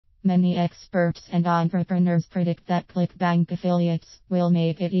Many experts and entrepreneurs predict that ClickBank affiliates will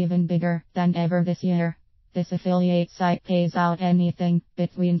make it even bigger than ever this year. This affiliate site pays out anything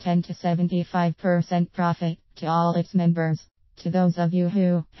between 10 to 75% profit to all its members. To those of you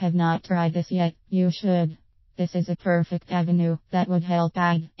who have not tried this yet, you should. This is a perfect avenue that would help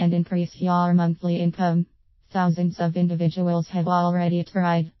add and increase your monthly income. Thousands of individuals have already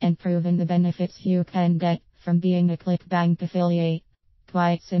tried and proven the benefits you can get from being a ClickBank affiliate.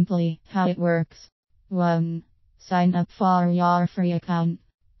 Quite simply, how it works. 1. Sign up for your free account.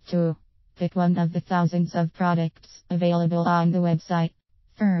 2. Pick one of the thousands of products available on the website.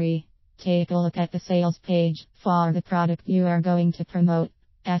 3. Take a look at the sales page for the product you are going to promote.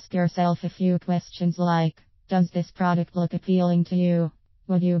 Ask yourself a few questions like, does this product look appealing to you?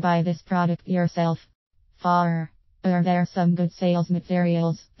 Would you buy this product yourself? 4. Are there some good sales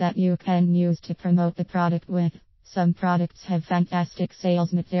materials that you can use to promote the product with? Some products have fantastic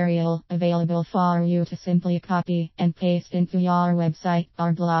sales material available for you to simply copy and paste into your website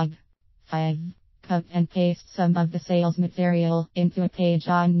or blog. 5. Cut and paste some of the sales material into a page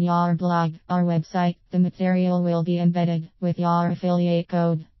on your blog or website. The material will be embedded with your affiliate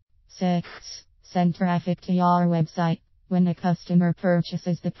code. 6. Send traffic to your website. When a customer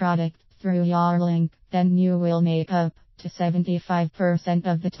purchases the product through your link, then you will make up to 75%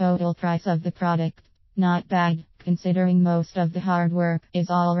 of the total price of the product. Not bad, considering most of the hard work is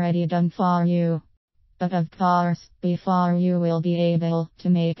already done for you. But of course, before you will be able to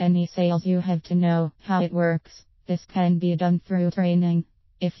make any sales, you have to know how it works. This can be done through training.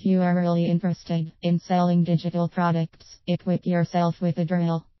 If you are really interested in selling digital products, equip yourself with a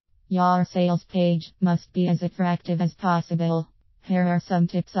drill. Your sales page must be as attractive as possible. Here are some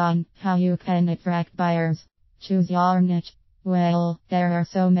tips on how you can attract buyers. Choose your niche. Well, there are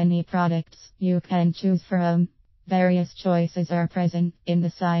so many products you can choose from. Various choices are present in the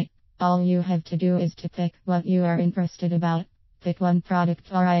site. All you have to do is to pick what you are interested about. Pick one product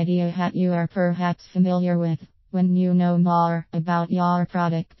or idea that you are perhaps familiar with. When you know more about your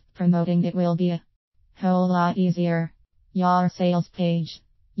product, promoting it will be a whole lot easier. Your sales page.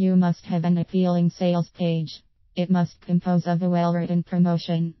 You must have an appealing sales page. It must compose of a well-written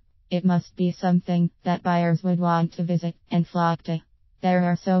promotion. It must be something that buyers would want to visit and flock to. There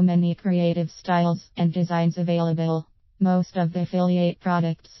are so many creative styles and designs available. Most of the affiliate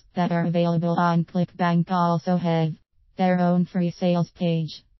products that are available on ClickBank also have their own free sales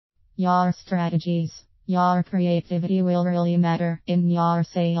page. Your strategies. Your creativity will really matter in your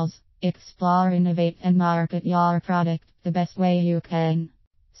sales. Explore, innovate, and market your product the best way you can.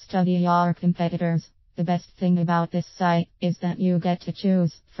 Study your competitors. The best thing about this site is that you get to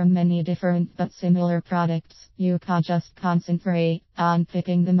choose from many different but similar products. You can just concentrate on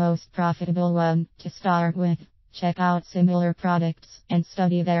picking the most profitable one to start with. Check out similar products and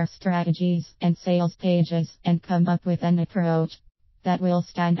study their strategies and sales pages and come up with an approach that will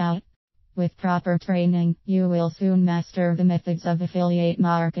stand out. With proper training, you will soon master the methods of affiliate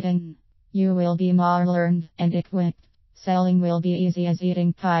marketing. You will be more learned and equipped. Selling will be easy as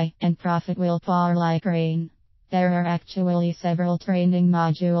eating pie, and profit will pour like rain. There are actually several training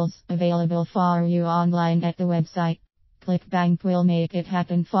modules available for you online at the website. ClickBank will make it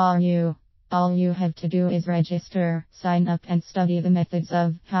happen for you. All you have to do is register, sign up, and study the methods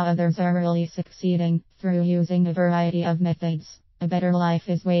of how others are really succeeding through using a variety of methods. A better life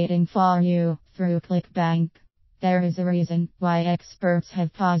is waiting for you through ClickBank. There is a reason why experts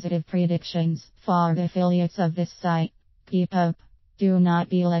have positive predictions for the affiliates of this site. Keep up. Do not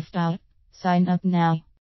be left out. Sign up now.